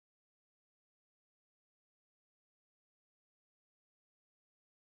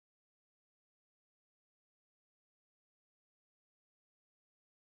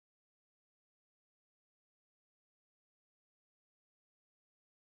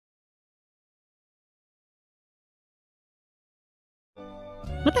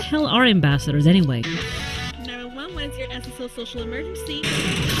What the hell are ambassadors anyway? 911, what is your SSO social emergency?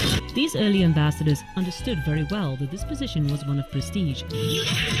 These early ambassadors understood very well that this position was one of prestige.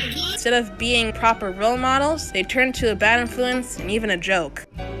 Instead of being proper role models, they turned to a bad influence and even a joke.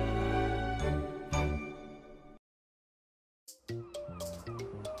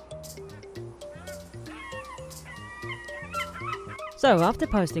 So, after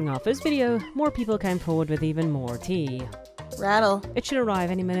posting our first video, more people came forward with even more tea. Rattle. It should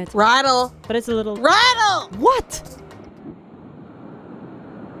arrive any minute. Rattle. But it's a little... Rattle! What?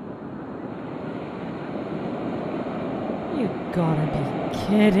 You gotta be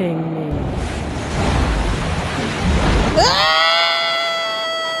kidding me.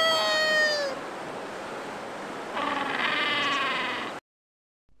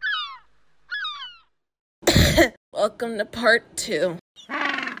 Welcome to part 2.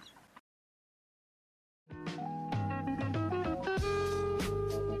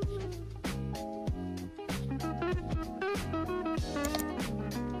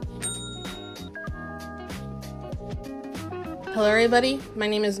 Hello everybody, my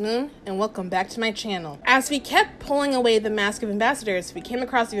name is Moon, and welcome back to my channel. As we kept pulling away the mask of ambassadors, we came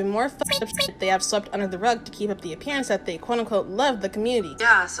across even more fucked up shit they have swept under the rug to keep up the appearance that they quote-unquote love the community.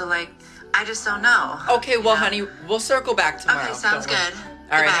 Yeah, so like, I just don't know. Okay, well, honey, we'll circle back tomorrow. Okay, sounds good.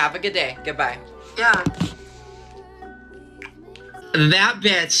 All right, Goodbye. have a good day. Goodbye. Yeah. That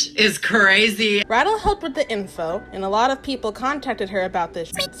bitch is crazy. Rattle helped with the info, and a lot of people contacted her about this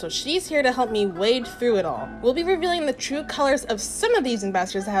shit, so she's here to help me wade through it all. We'll be revealing the true colors of some of these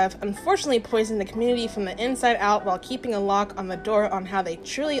ambassadors that have unfortunately poisoned the community from the inside out while keeping a lock on the door on how they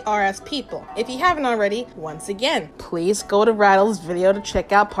truly are as people. If you haven't already, once again, please go to Rattle's video to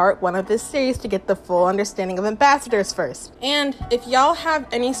check out part 1 of this series to get the full understanding of ambassadors first. And if y'all have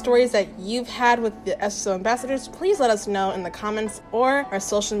any stories that you've had with the SSO ambassadors, please let us know in the comments or our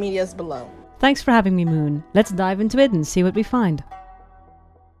social medias below. Thanks for having me, Moon. Let's dive into it and see what we find.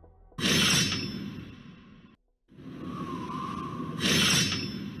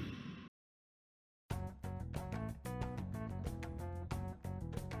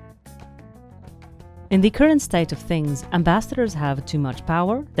 In the current state of things, ambassadors have too much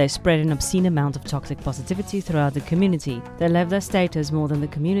power, they spread an obscene amount of toxic positivity throughout the community, they love their status more than the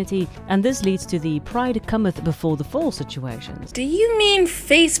community, and this leads to the pride cometh before the fall situations. Do you mean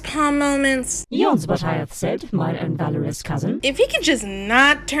facepalm moments? Yon's what I have said, my unvalorous cousin. If he could just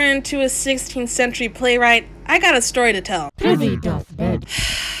not turn into a 16th century playwright, I got a story to tell. Prithee doth bed.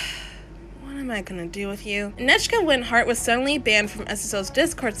 What am I gonna do with you? Nechka Winhart was suddenly banned from SSO's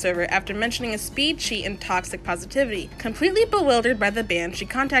Discord server after mentioning a speed cheat and toxic positivity. Completely bewildered by the ban, she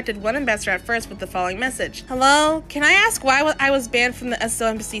contacted one ambassador at first with the following message. Hello, can I ask why I was banned from the SSO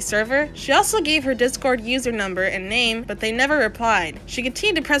Embassy server? She also gave her Discord user number and name, but they never replied. She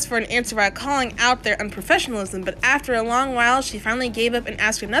continued to press for an answer while calling out their unprofessionalism, but after a long while, she finally gave up and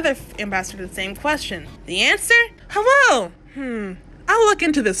asked another ambassador the same question. The answer? Hello! I'll look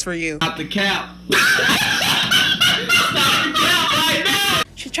into this for you. Stop the cap. Stop the cap right now.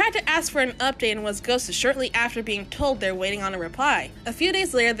 She tried to ask for an update and was ghosted shortly after being told they're waiting on a reply. A few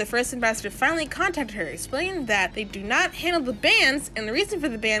days later, the first ambassador finally contacted her, explaining that they do not handle the bans, and the reason for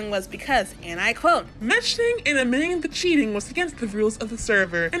the ban was because, and I quote, mentioning and admitting the cheating was against the rules of the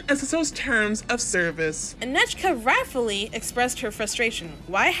server and SSO's terms of service. And Nechka rightfully expressed her frustration.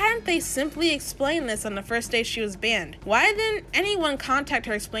 Why hadn't they simply explained this on the first day she was banned? Why didn't anyone contact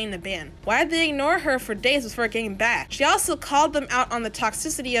her explaining the ban? Why did they ignore her for days before getting back? She also called them out on the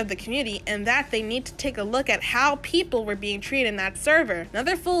toxicity of the community and that they need to take a look at how people were being treated in that server.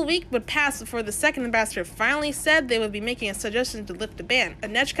 Another full week would pass before the second ambassador finally said they would be making a suggestion to lift the ban.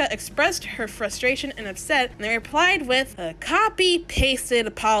 Nechka expressed her frustration and upset, and they replied with a copy-pasted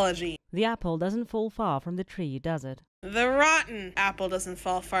apology. The apple doesn't fall far from the tree, does it? The rotten apple doesn't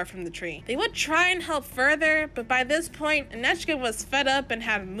fall far from the tree. They would try and help further, but by this point, Nechka was fed up and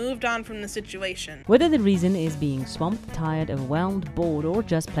had moved on from the situation. Whether the reason is being swamped, tired, overwhelmed, bored, or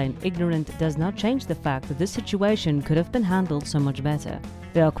just plain ignorant does not change the fact that this situation could have been handled so much better.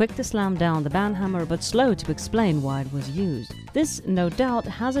 They are quick to slam down the ban hammer, but slow to explain why it was used. This, no doubt,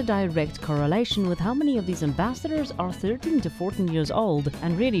 has a direct correlation with how many of these ambassadors are 13 to 14 years old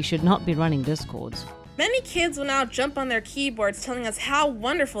and really should not be running Discords. Many kids will now jump on their keyboards telling us how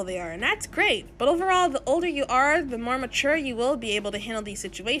wonderful they are, and that's great. But overall, the older you are, the more mature you will be able to handle these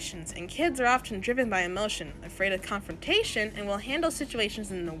situations, and kids are often driven by emotion, afraid of confrontation, and will handle situations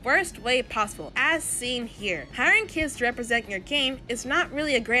in the worst way possible, as seen here. Hiring kids to represent your game is not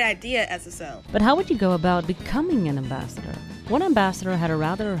really a great idea, SSO. But how would you go about becoming an ambassador? One ambassador had a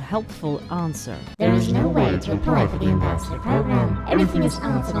rather helpful answer. There is no way to apply for the ambassador program. Everything is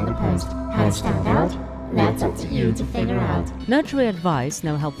answered on the post. How to stand out? That's up to you to figure out. No true advice,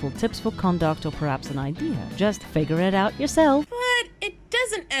 no helpful tips for conduct or perhaps an idea. Just figure it out yourself. But it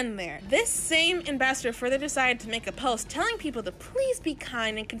doesn't end there. This same ambassador further decided to make a post telling people to please be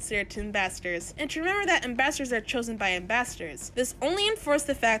kind and considerate to ambassadors, and to remember that ambassadors are chosen by ambassadors. This only enforced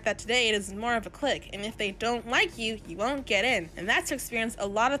the fact that today it is more of a clique, and if they don't like you, you won't get in. And that's an experience a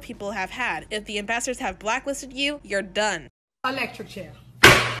lot of people have had. If the ambassadors have blacklisted you, you're done. Electric chair.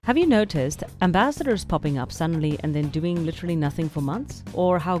 Have you noticed ambassadors popping up suddenly and then doing literally nothing for months?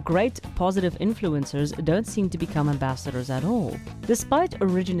 Or how great positive influencers don't seem to become ambassadors at all? Despite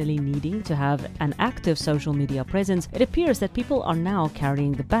originally needing to have an active social media presence, it appears that people are now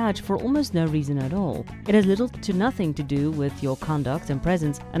carrying the badge for almost no reason at all. It has little to nothing to do with your conduct and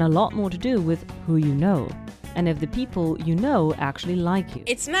presence, and a lot more to do with who you know, and if the people you know actually like you.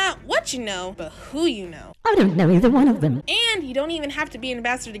 It's not what you know, but who you know. I don't know either one of them. And you don't even have to be an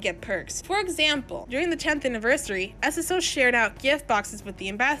ambassador to get perks. For example, during the 10th anniversary, SSO shared out gift boxes with the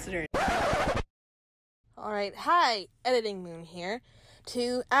ambassadors. Alright, hi, Editing Moon here.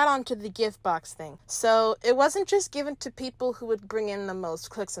 To add on to the gift box thing. So it wasn't just given to people who would bring in the most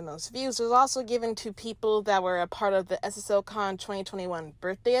clicks and most views, it was also given to people that were a part of the SSO Con 2021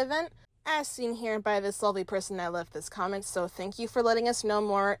 birthday event, as seen here by this lovely person that left this comment, so thank you for letting us know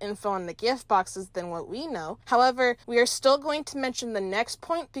more info on the gift boxes than what we know. However, we are still going to mention the next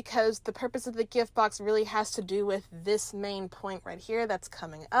point because the purpose of the gift box really has to do with this main point right here that's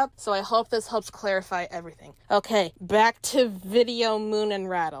coming up, so I hope this helps clarify everything. Okay, back to video Moon and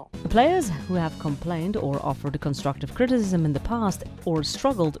Rattle. Players who have complained or offered constructive criticism in the past or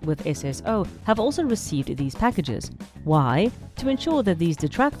struggled with SSO have also received these packages. Why? To ensure that these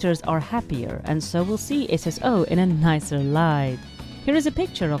detractors are happier and so will see SSO in a nicer light. Here is a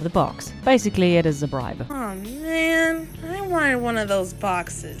picture of the box. Basically, it is a bribe. Oh man, I wanted one of those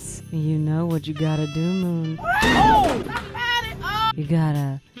boxes. You know what you gotta do, Moon. Oh! I had it! Oh!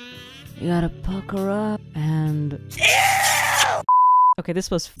 You gotta pucker up and... Okay, this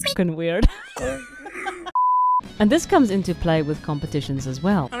was fucking weird. And this comes into play with competitions as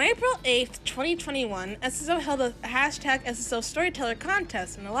well. On April 8th, 2021, SSO held a hashtag SSO Storyteller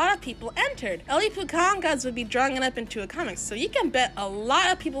contest, and a lot of people entered. Pukangas would be drawing it up into a comic, so you can bet a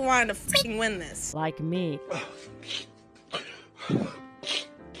lot of people wanted to fucking win this. Like me.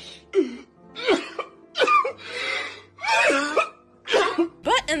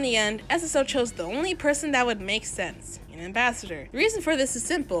 But in the end, SSO chose the only person that would make sense. An ambassador. The reason for this is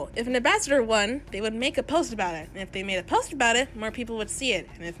simple. If an ambassador won, they would make a post about it. And if they made a post about it, more people would see it.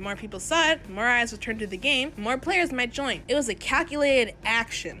 And if more people saw it, more eyes would turn to the game, more players might join. It was a calculated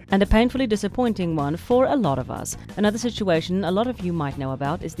action. And a painfully disappointing one for a lot of us. Another situation a lot of you might know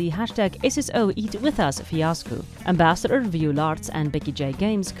about is the hashtag SSO Eat With Us fiasco. Ambassador Violarts and Becky J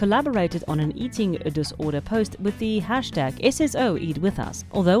Games collaborated on an eating disorder post with the hashtag SSO Eat With Us.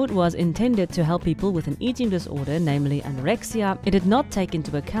 Although it was intended to help people with an eating disorder, namely anorexia, it did not take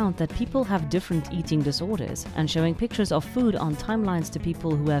into account that people have different eating disorders, and showing pictures of food on timelines to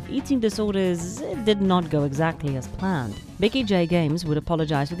people who have eating disorders did not go exactly as planned. Becky J Games would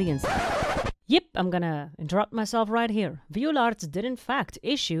apologize for the incident. Yep, I'm gonna interrupt myself right here. Violarts did in fact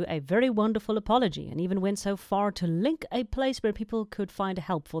issue a very wonderful apology and even went so far to link a place where people could find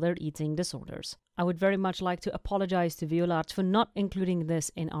help for their eating disorders. I would very much like to apologize to Violarts for not including this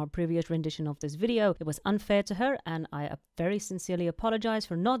in our previous rendition of this video. It was unfair to her, and I very sincerely apologize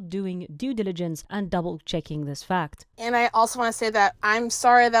for not doing due diligence and double checking this fact. And I also want to say that I'm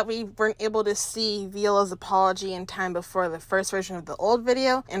sorry that we weren't able to see Viola's apology in time before the first version of the old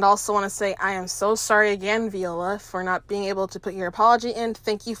video, and also want to say I am so sorry again, Viola, for not being able to put your apology in.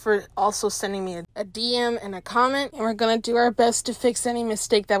 Thank you for also sending me a DM and a comment, and we're gonna do our best to fix any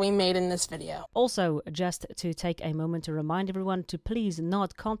mistake that we made in this video. Also, just to take a moment to remind everyone to please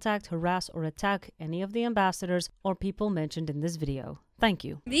not contact, harass, or attack any of the ambassadors or people mentioned in this video. Thank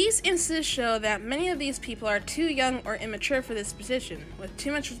you. These instances show that many of these people are too young or immature for this position. With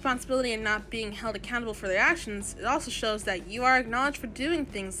too much responsibility and not being held accountable for their actions, it also shows that you are acknowledged for doing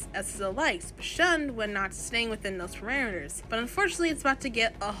things SSO likes, but shunned when not staying within those parameters. But unfortunately, it's about to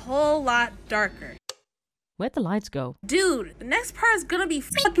get a whole lot darker. Where'd the lights go? Dude, the next part is gonna be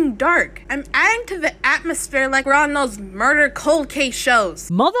fucking dark. I'm adding to the atmosphere like we're on those murder cold case shows.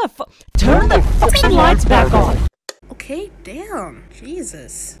 Turn the fucking lights back on! Okay, damn.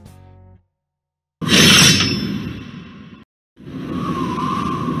 Jesus.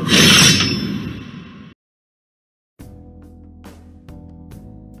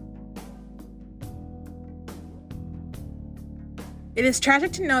 It is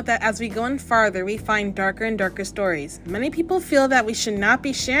tragic to note that as we go in farther, we find darker and darker stories. Many people feel that we should not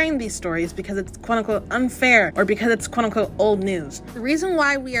be sharing these stories because it's quote-unquote unfair or because it's quote-unquote old news. The reason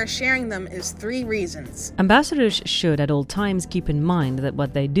why we are sharing them is 3 reasons. Ambassadors should at all times keep in mind that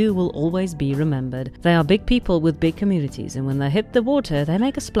what they do will always be remembered. They are big people with big communities, and when they hit the water, they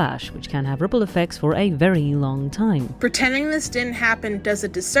make a splash, which can have ripple effects for a very long time. Pretending this didn't happen does a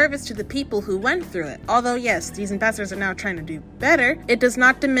disservice to the people who went through it. Although yes, these ambassadors are now trying to do better, it does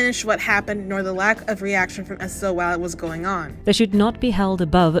not diminish what happened nor the lack of reaction from SSO while it was going on. They should not be held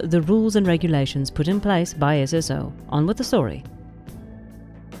above the rules and regulations put in place by SSO. On with the story.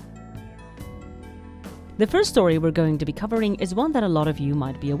 The first story we're going to be covering is one that a lot of you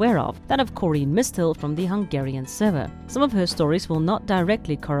might be aware of, that of Corinne Mistil from the Hungarian server. Some of her stories will not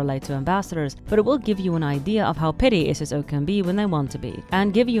directly correlate to ambassadors, but it will give you an idea of how petty SSO can be when they want to be,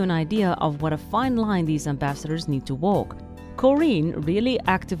 and give you an idea of what a fine line these ambassadors need to walk. Corinne really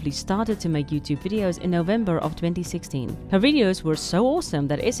actively started to make YouTube videos in November of 2016. Her videos were so awesome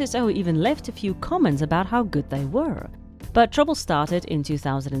that SSO even left a few comments about how good they were. But trouble started in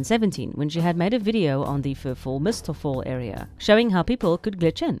 2017 when she had made a video on the Furfall Mistfall area, showing how people could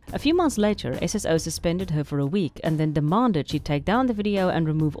glitch in. A few months later, SSO suspended her for a week and then demanded she take down the video and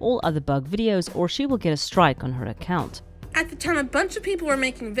remove all other bug videos or she will get a strike on her account. At the time, a bunch of people were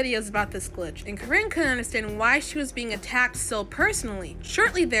making videos about this glitch, and Corinne couldn't understand why she was being attacked so personally.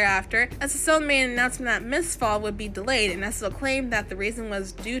 Shortly thereafter, SSO made an announcement that Mistfall would be delayed, and SSO claimed that the reason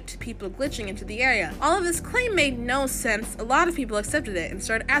was due to people glitching into the area. All of this claim made no sense. A lot of people accepted it and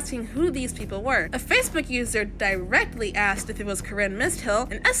started asking who these people were. A Facebook user directly asked if it was Corinne Mistil,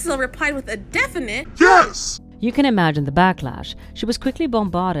 and SSO replied with a definite Yes! You can imagine the backlash. She was quickly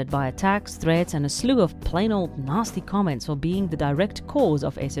bombarded by attacks, threats, and a slew of plain old nasty comments for being the direct cause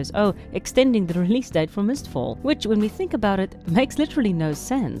of SSO extending the release date for Mistfall, which, when we think about it, makes literally no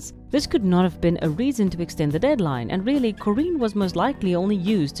sense. This could not have been a reason to extend the deadline, and really, Corinne was most likely only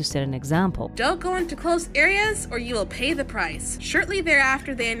used to set an example. Don't go into closed areas or you will pay the price. Shortly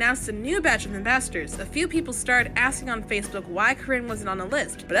thereafter, they announced a new batch of ambassadors. A few people started asking on Facebook why Corinne wasn't on the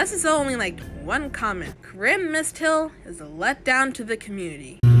list, but SSO only liked one comment. Corinne Mistil is a letdown to the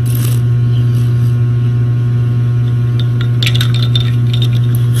community.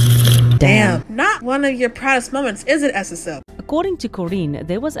 Damn, not one of your proudest moments, is it, SSO? According to Corinne,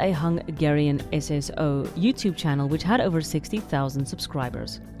 there was a Hungarian SSO YouTube channel which had over 60,000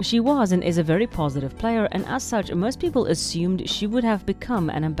 subscribers. She was and is a very positive player, and as such, most people assumed she would have become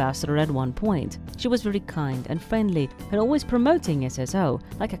an ambassador at one point. She was very kind and friendly and always promoting SSO.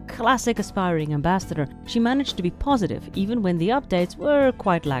 Like a classic aspiring ambassador, she managed to be positive even when the updates were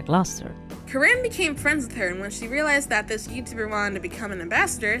quite lackluster. Corinne became friends with her, and when she realized that this YouTuber wanted to become an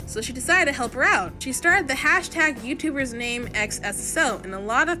ambassador, so she decided to help her out. She started the hashtag YouTuber's name XSSO, and a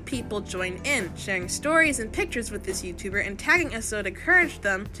lot of people joined in, sharing stories and pictures with this YouTuber and tagging SSO to encourage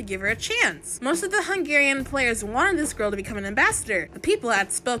them to give her a chance. Most of the Hungarian players wanted this girl to become an ambassador. The people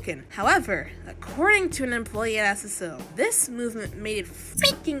had spoken. However, according to an employee at SSO, this movement made it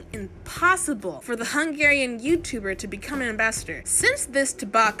freaking impossible for the Hungarian YouTuber to become an ambassador. Since this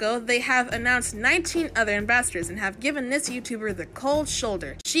debacle, they have announced 19 other ambassadors and have given this YouTuber the cold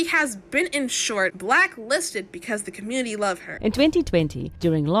shoulder. She has been, in short, blacklisted because the community love her. In 2020,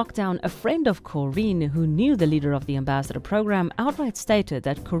 during lockdown, a friend of Corinne who knew the leader of the ambassador program outright stated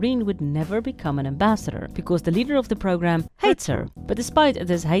that Corinne would never become an ambassador because the leader of the program hates her. But despite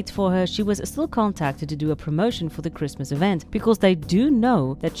this hate for her, she was still contacted to do a promotion for the Christmas event because they do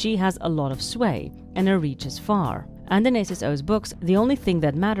know that she has a lot of sway and her reach is far. And in SSO's books, the only thing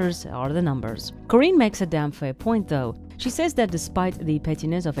that matters are the numbers. Corinne makes a damn fair point though. She says that despite the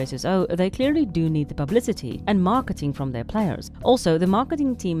pettiness of SSO, they clearly do need the publicity and marketing from their players. Also, the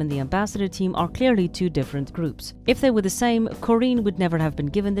marketing team and the ambassador team are clearly two different groups. If they were the same, Corinne would never have been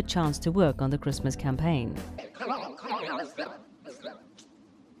given the chance to work on the Christmas campaign. Come on, let's go.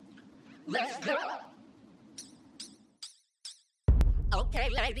 Let's go. Okay,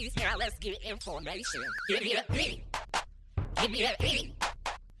 ladies, now let's get information. Give me a P. Give me a E.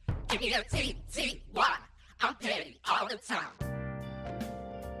 Give me a T. T. Y. I'm petty all the time.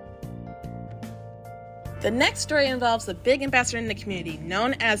 The next story involves a big ambassador in the community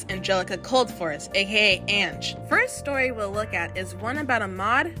known as Angelica Coldforest, aka Ange. First story we'll look at is one about a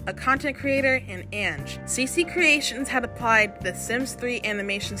mod, a content creator, and Ange. CC Creations had applied the Sims 3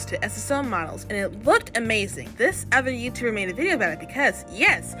 animations to SSO models, and it looked amazing. This other YouTuber made a video about it because,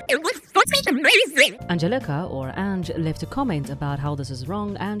 yes, it was fun! It's amazing! Angelica, or Ange, left a comment about how this is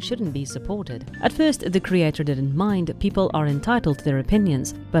wrong and shouldn't be supported. At first, the creator didn't mind, people are entitled to their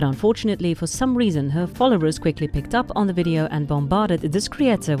opinions, but unfortunately for some reason her followers quickly picked up on the video and bombarded this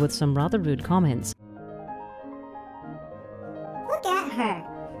creator with some rather rude comments. Look at her.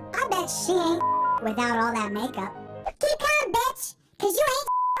 I bet she ain't without all that makeup. Keep going, bitch, cause you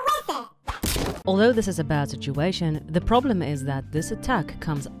ain't with it. Although this is a bad situation, the problem is that this attack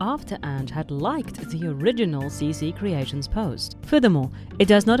comes after Ange had liked the original CC Creations post. Furthermore, it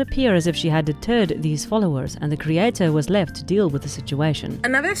does not appear as if she had deterred these followers and the creator was left to deal with the situation.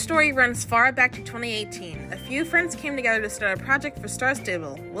 Another story runs far back to 2018. A few friends came together to start a project for Star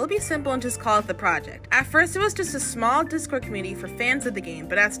Stable. We'll be simple and just call it the project. At first it was just a small Discord community for fans of the game,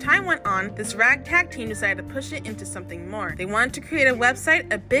 but as time went on, this ragtag team decided to push it into something more. They wanted to create a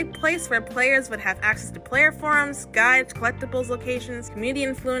website, a big place where players would have access to player forums, guides, collectibles locations, community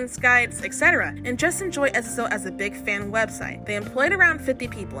influence guides, etc., and just enjoy SSO as a big fan website. They employed around 50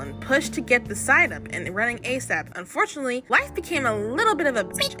 people and pushed to get the site up and running ASAP. Unfortunately, life became a little bit of a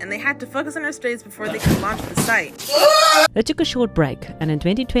bitch and they had to focus on their studies before they could launch the site. They took a short break, and in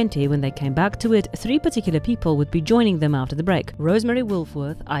 2020, when they came back to it, 3 particular people would be joining them after the break: Rosemary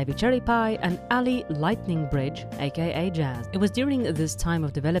Wolfworth, Ivy Cherry Pie, and Ali Lightning Bridge, aka Jazz. It was during this time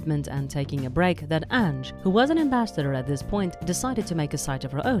of development and taking a break that Ange, who was an ambassador at this point, decided to make a site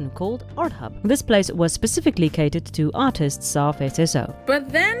of her own called Art Hub. This place was specifically catered to artists of SSO.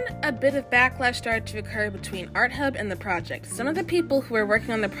 But then a bit of backlash started to occur between Art Hub and the project. Some of the people who were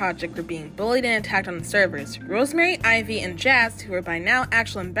working on the project were being bullied and attacked on the servers. Rosemary, Ivy, and Jazz, who were by now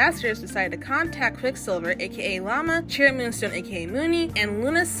actual ambassadors, decided to contact Quicksilver, aka Llama, Cherry Moonstone, aka Mooney, and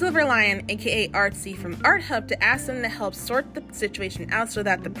Luna Silverlion, aka Artsy, from Art Hub to ask them to help sort the situation out so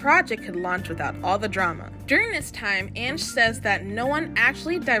that the project could launch without all the drama. During this time, Ange says that no one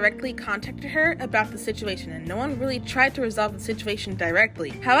actually directly contacted her about the situation and no one really tried to resolve the situation directly.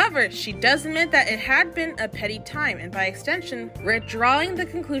 However, she does admit that it had been a petty time and by extension, we're drawing the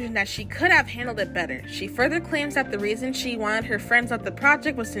conclusion that she could have handled it better. She further claims that the reason she wanted her friends off the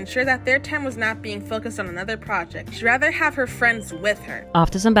project was to ensure that their time was not being focused on another project. She'd rather have her friends with her.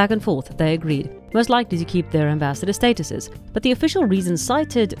 After some back and forth, they agreed, most likely to keep their ambassador statuses, but the official reason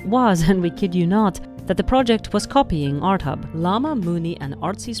cited was, and we kid you not, that the project was copying Art Hub. Llama, Mooney, and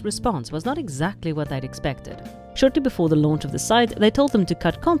Artsy's response was not exactly what they'd expected. Shortly before the launch of the site, they told them to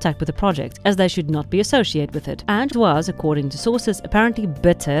cut contact with the project, as they should not be associated with it. Ange was, according to sources, apparently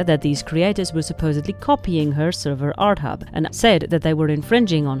bitter that these creators were supposedly copying her server Art Hub, and said that they were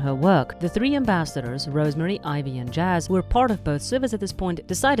infringing on her work. The 3 ambassadors, Rosemary, Ivy, and Jazz, who were part of both servers at this point,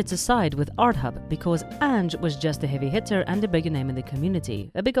 decided to side with Art Hub because Ange was just a heavy hitter and a bigger name in the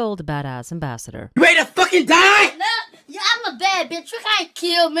community, a big old badass ambassador. You ready to fucking die? Yeah, I'm a bad bitch. You can't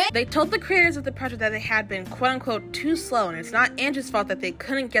kill me. They told the creators of the project that they had been quote-unquote too slow, and it's not Ange's fault that they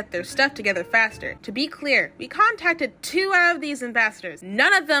couldn't get their stuff together faster. To be clear, we contacted 2 out of these ambassadors.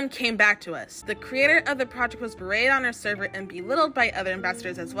 None of them came back to us. The creator of the project was berated on her server and belittled by other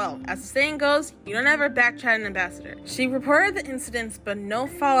ambassadors as well. As the saying goes, you don't ever backchat an ambassador. She reported the incidents, but no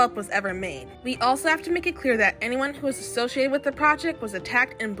follow-up was ever made. We also have to make it clear that anyone who was associated with the project was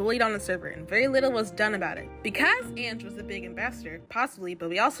attacked and bullied on the server, and very little was done about it. Because Ange was a big ambassador, possibly, but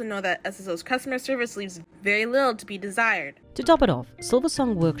we also know that SSO's customer service leaves very little to be desired. To top it off,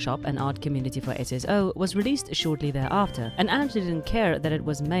 Silversong Workshop, an art community for SSO, was released shortly thereafter, and Ange didn't care that it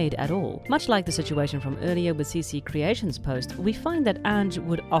was made at all. Much like the situation from earlier with CC Creations post, we find that Ange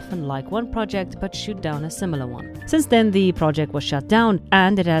would often like one project but shoot down a similar one. Since then, the project was shut down,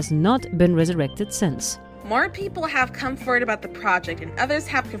 and it has not been resurrected since. More people have come forward about the project, and others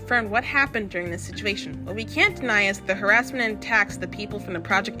have confirmed what happened during this situation. What we can't deny is the harassment and attacks the people from the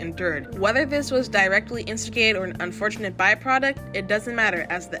project endured. Whether this was directly instigated or an unfortunate byproduct, it doesn't matter,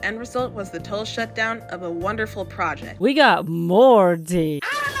 as the end result was the total shutdown of a wonderful project. We got more tea.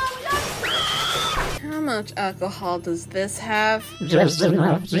 How much alcohol does this have? Just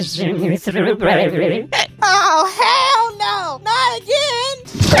enough to send you through bravery. Oh, hell no! Not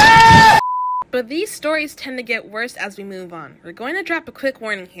again! But these stories tend to get worse as we move on. We're going to drop a quick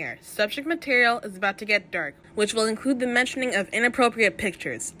warning here. Subject material is about to get dark, which will include the mentioning of inappropriate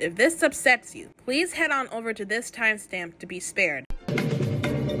pictures. If this upsets you, please head on over to this timestamp to be spared.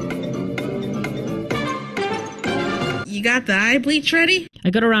 You got the eye bleach ready? I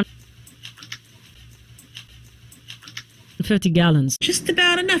got around 50 gallons. Just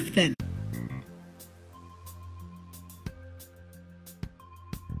about enough then.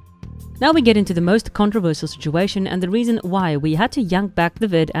 Now we get into the most controversial situation and the reason why we had to yank back the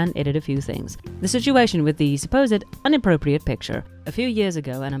vid and edit a few things. The situation with the supposed inappropriate picture. A few years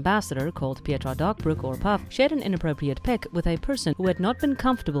ago, an ambassador called Pietra Darkbrook or Puff shared an inappropriate pic with a person who had not been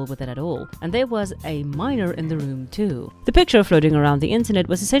comfortable with it at all, and there was a minor in the room too. The picture floating around the internet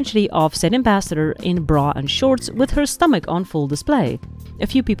was essentially of said ambassador in bra and shorts with her stomach on full display. A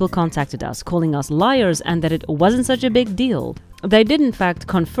few people contacted us, calling us liars and that it wasn't such a big deal. They did in fact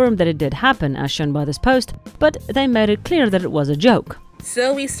confirm that it did happen as shown by this post, but they made it clear that it was a joke.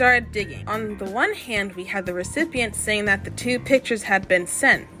 So we started digging. On the one hand, we had the recipient saying that the two pictures had been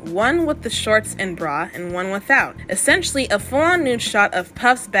sent, one with the shorts and bra and one without, essentially a full-on nude shot of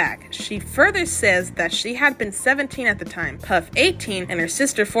Puff's back. She further says that she had been 17 at the time, Puff 18, and her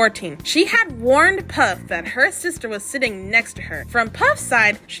sister 14. She had warned Puff that her sister was sitting next to her. From Puff's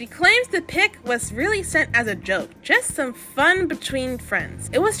side, she claims the pic was really sent as a joke, just some fun between friends.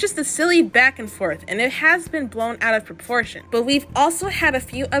 It was just a silly back and forth, and it has been blown out of proportion. But we've also had a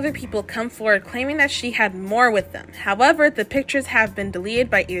few other people come forward claiming that she had more with them. However, the pictures have been deleted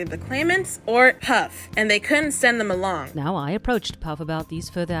by either the claimants or Puff, and they couldn't send them along. Now I approached Puff about these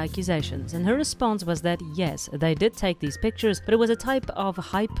further accusations, and her response was that yes, they did take these pictures, but it was a type of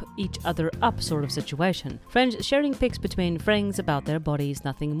hype each other up sort of situation. Friends sharing pics between friends about their bodies,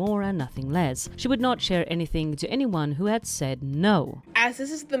 nothing more and nothing less. She would not share anything to anyone who had said no. As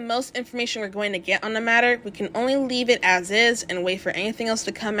this is the most information we're going to get on the matter, we can only leave it as is and wait for anything else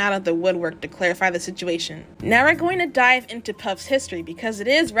to come out of the woodwork to clarify the situation. Now we're going to dive into Puff's history because it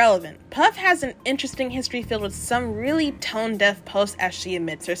is relevant. Puff has an interesting history filled with some really tone-deaf posts, as she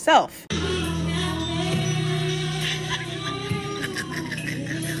admits herself.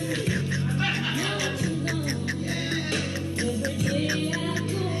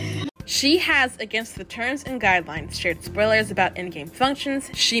 She has, against the terms and guidelines, shared spoilers about in-game functions,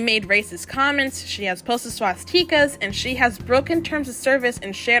 she made racist comments, she has posted swastikas, and she has broken terms of service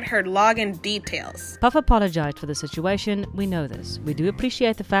and shared her login details. Puff apologized for the situation, we know this. We do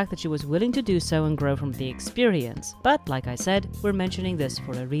appreciate the fact that she was willing to do so and grow from the experience. But, like I said, we're mentioning this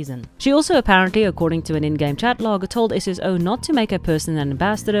for a reason. She also apparently, according to an in-game chat log, told SSO not to make a person an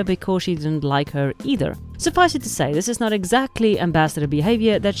ambassador because she didn't like her either. Suffice it to say, this is not exactly ambassador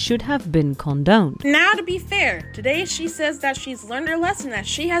behavior that should have been condoned. Now, to be fair, today she says that she's learned her lesson, that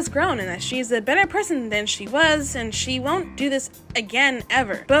she has grown, and that she's a better person than she was, and she won't do this again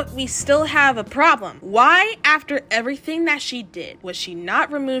ever. But we still have a problem. Why, after everything that she did, was she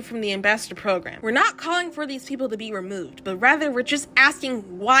not removed from the ambassador program? We're not calling for these people to be removed, but rather we're just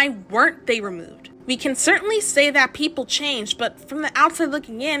asking why weren't they removed? We can certainly say that people changed, but from the outside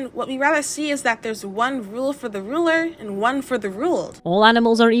looking in, what we rather see is that there's one rule for the ruler and one for the ruled. All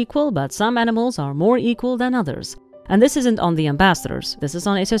animals are equal, but some animals are more equal than others. And this isn't on the ambassadors, this is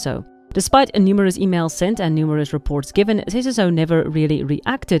on SSO. Despite numerous emails sent and numerous reports given, SSO never really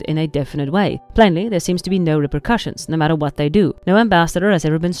reacted in a definite way. Plainly, there seems to be no repercussions, no matter what they do. No ambassador has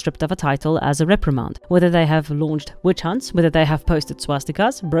ever been stripped of a title as a reprimand. Whether they have launched witch hunts, whether they have posted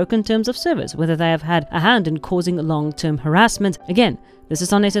swastikas, broken terms of service, whether they have had a hand in causing long-term harassment. Again, this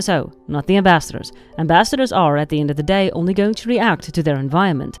is on SSO, not the ambassadors. Ambassadors are, at the end of the day, only going to react to their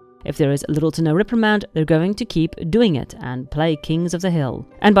environment. If there is little to no reprimand, they're going to keep doing it and play Kings of the Hill.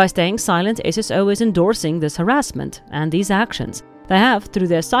 And by staying silent, SSO is endorsing this harassment and these actions. They have, through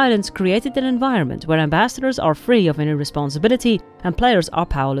their silence, created an environment where ambassadors are free of any responsibility and players are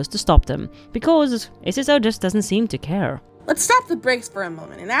powerless to stop them, because SSO just doesn't seem to care. Let's stop the brakes for a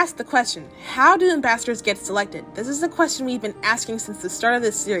moment and ask the question, how do ambassadors get selected? This is a question we've been asking since the start of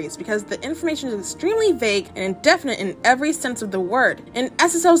this series because the information is extremely vague and indefinite in every sense of the word. In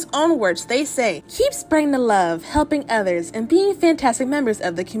SSO's own words, they say, keep spreading the love, helping others, and being fantastic members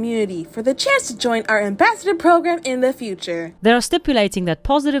of the community for the chance to join our ambassador program in the future. They are stipulating that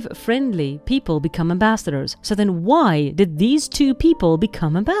positive, friendly people become ambassadors. So then why did these two people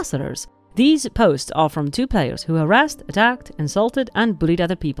become ambassadors? These posts are from two players who harassed, attacked, insulted, and bullied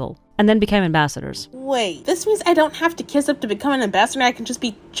other people, and then became ambassadors. Wait, this means I don't have to kiss up to become an ambassador, I can just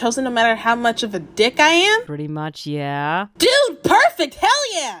be chosen no matter how much of a dick I am? Pretty much, yeah. Dude, perfect! Hell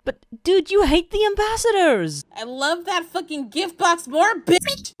yeah! But, dude, you hate the ambassadors! I love that fucking gift box more,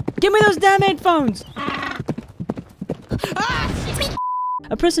 bitch! Give me those damn headphones!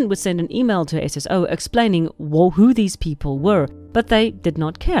 A person would send an email to SSO explaining who these people were, but they did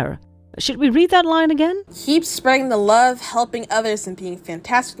not care. Should we read that line again? Keep spreading the love, helping others, and being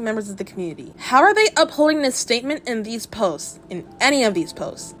fantastic members of the community. How are they upholding this statement in these posts? In any of these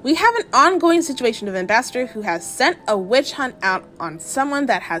posts? We have an ongoing situation of Ambassador who has sent a witch hunt out on someone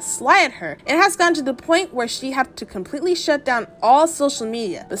that has slighted her. It has gone to the point where she had to completely shut down all social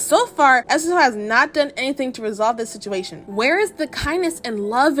media. But so far, SSO has not done anything to resolve this situation. Where is the kindness and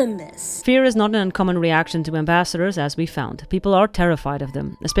love in this? Fear is not an uncommon reaction to ambassadors, as we found. People are terrified of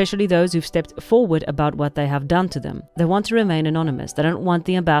them, especially those who've stepped forward about what they have done to them. They want to remain anonymous. They don't want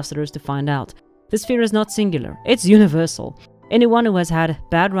the ambassadors to find out. This fear is not singular. It's universal. Anyone who has had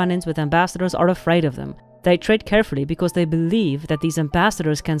bad run-ins with ambassadors are afraid of them. They tread carefully because they believe that these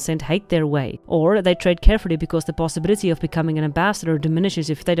ambassadors can send hate their way. Or they tread carefully because the possibility of becoming an ambassador diminishes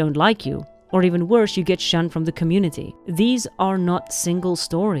if they don't like you. Or even worse, you get shunned from the community. These are not single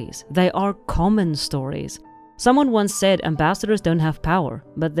stories. They are common stories. Someone once said ambassadors don't have power,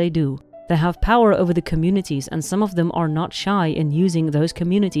 but they do. They have power over the communities, and some of them are not shy in using those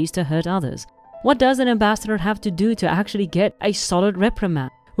communities to hurt others. What does an ambassador have to do to actually get a solid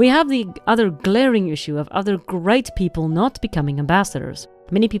reprimand? We have the other glaring issue of other great people not becoming ambassadors.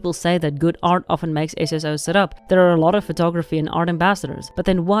 Many people say that good art often makes SSO sit up. There are a lot of photography and art ambassadors, but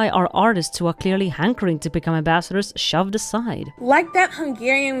then why are artists who are clearly hankering to become ambassadors shoved aside? Like that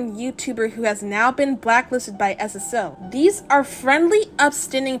Hungarian YouTuber who has now been blacklisted by SSO. These are friendly,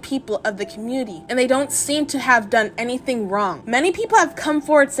 upstanding people of the community, and they don't seem to have done anything wrong. Many people have come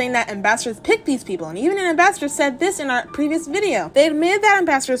forward saying that ambassadors pick these people, and even an ambassador said this in our previous video. They admitted that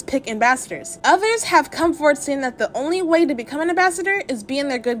ambassadors pick ambassadors. Others have come forward saying that the only way to become an ambassador is being in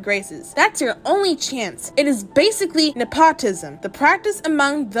their good graces. That's your only chance. It is basically nepotism, the practice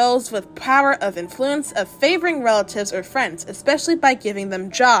among those with power of influence of favoring relatives or friends, especially by giving them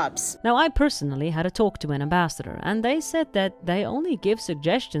jobs. Now, I personally had a talk to an ambassador, and they said that they only give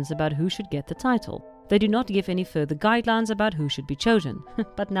suggestions about who should get the title. They do not give any further guidelines about who should be chosen.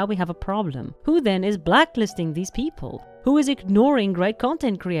 But now we have a problem. Who then is blacklisting these people? Who is ignoring great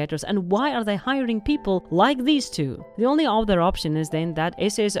content creators, and why are they hiring people like these two? The only other option is then that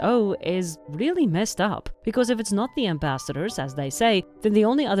SSO is really messed up. Because if it's not the ambassadors, as they say, then the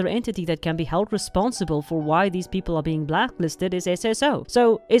only other entity that can be held responsible for why these people are being blacklisted is SSO.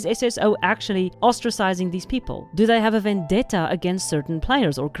 So is SSO actually ostracizing these people? Do they have a vendetta against certain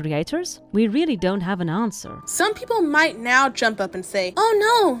players or creators? We really don't have an answer. Some people might now jump up and say,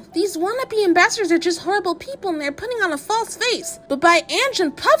 oh no, these wannabe ambassadors are just horrible people and they're putting on a false face. But by Ange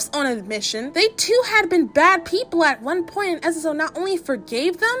and Puff's own admission, they too had been bad people at one point, and SSO not only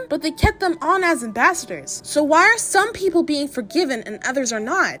forgave them, but they kept them on as ambassadors. So why are some people being forgiven and others are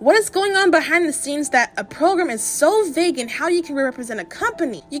not? What is going on behind the scenes that a program is so vague in how you can represent a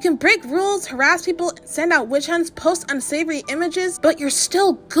company? You can break rules, harass people, send out witch hunts, post unsavory images, but you're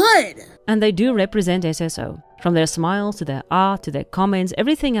still good. And they do represent SSO. From their smiles to their art to their comments,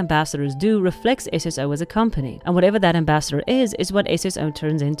 everything ambassadors do reflects SSO as a company. And whatever that ambassador is what SSO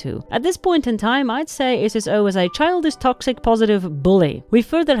turns into. At this point in time, I'd say SSO is a childish, toxic, positive bully. We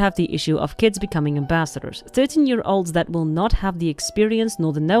further have the issue of kids becoming ambassadors. 13-year-olds that will not have the experience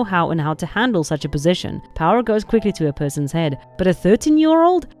nor the know-how in how to handle such a position. Power goes quickly to a person's head. But a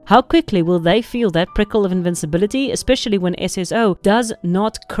 13-year-old? How quickly will they feel that prickle of invincibility, especially when SSO does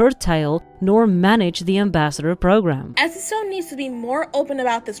not curtail nor manage the ambassador program? SSO needs to be more open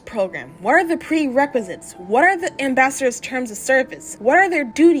about this program. What are the prerequisites? What are the ambassadors' terms of service? What are their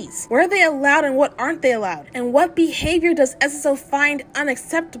duties? What are they allowed and what aren't they allowed? And what behavior does SSO find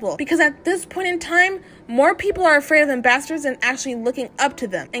unacceptable? Because at this point in time, more people are afraid of ambassadors than actually looking up to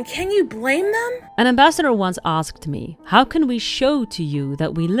them. And can you blame them? An ambassador once asked me, how can we show to you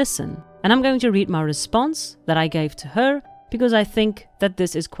that we listen? And I'm going to read my response that I gave to her because I think that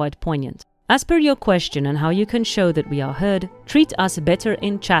this is quite poignant. As per your question on how you can show that we are heard, treat us better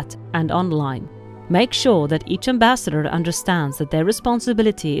in chat and online. Make sure that each ambassador understands that their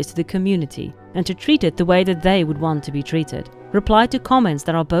responsibility is to the community and to treat it the way that they would want to be treated. Reply to comments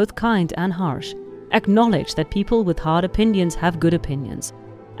that are both kind and harsh. Acknowledge that people with hard opinions have good opinions.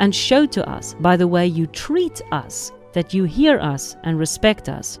 And show to us, by the way you treat us, that you hear us and respect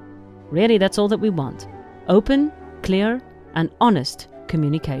us. Really, that's all that we want. Open, clear, and honest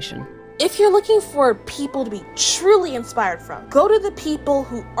communication. If you're looking for people to be truly inspired from, go to the people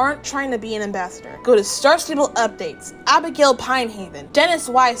who aren't trying to be an ambassador. Go to Star Stable Updates, Abigail Pinehaven, Dennis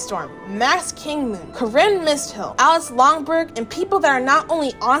Wistorm, Max Kingmoon, Corinne Misthill, Alice Longberg, and people that are not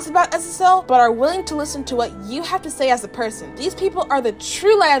only honest about SSO, but are willing to listen to what you have to say as a person. These people are the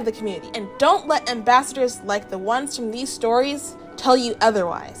true light of the community, and don't let ambassadors like the ones from these stories tell you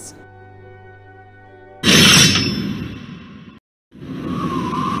otherwise.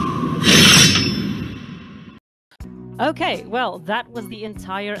 Okay, well, that was the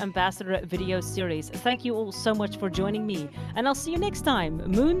entire Ambassador video series. Thank you all so much for joining me, and I'll see you next time.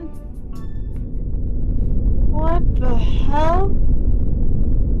 Moon? What the hell?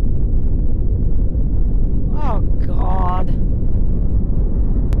 Oh, God.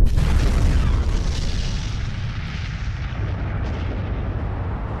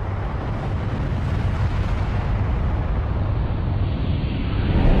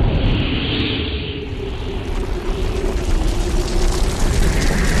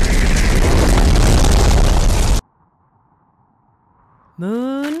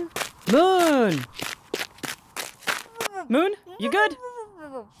 Moon? Moon! Moon, you good?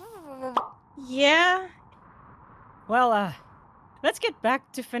 Yeah? Well, let's get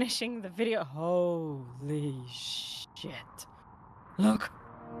back to finishing the video. Holy shit. Look.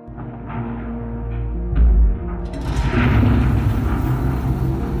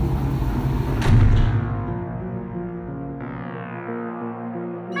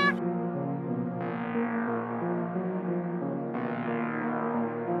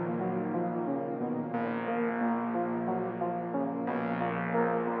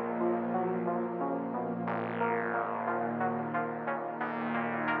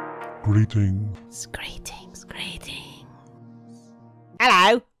 Greetings. Greetings, greetings.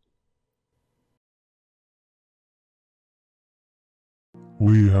 Hello.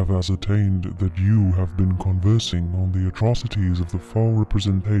 We have ascertained that you have been conversing on the atrocities of the four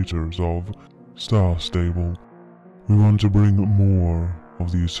representators of Star Stable. We want to bring more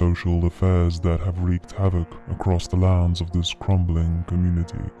of the social affairs that have wreaked havoc across the lands of this crumbling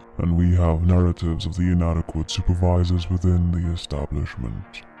community, and we have narratives of the inadequate supervisors within the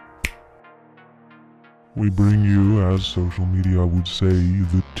establishment. We bring you, as social media would say,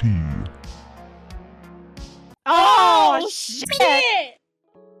 the tea. Oh, shit!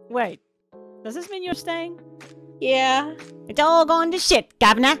 Wait, does this mean you're staying? Yeah. It's all gone to shit,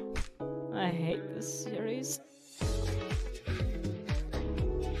 Governor. I hate this series.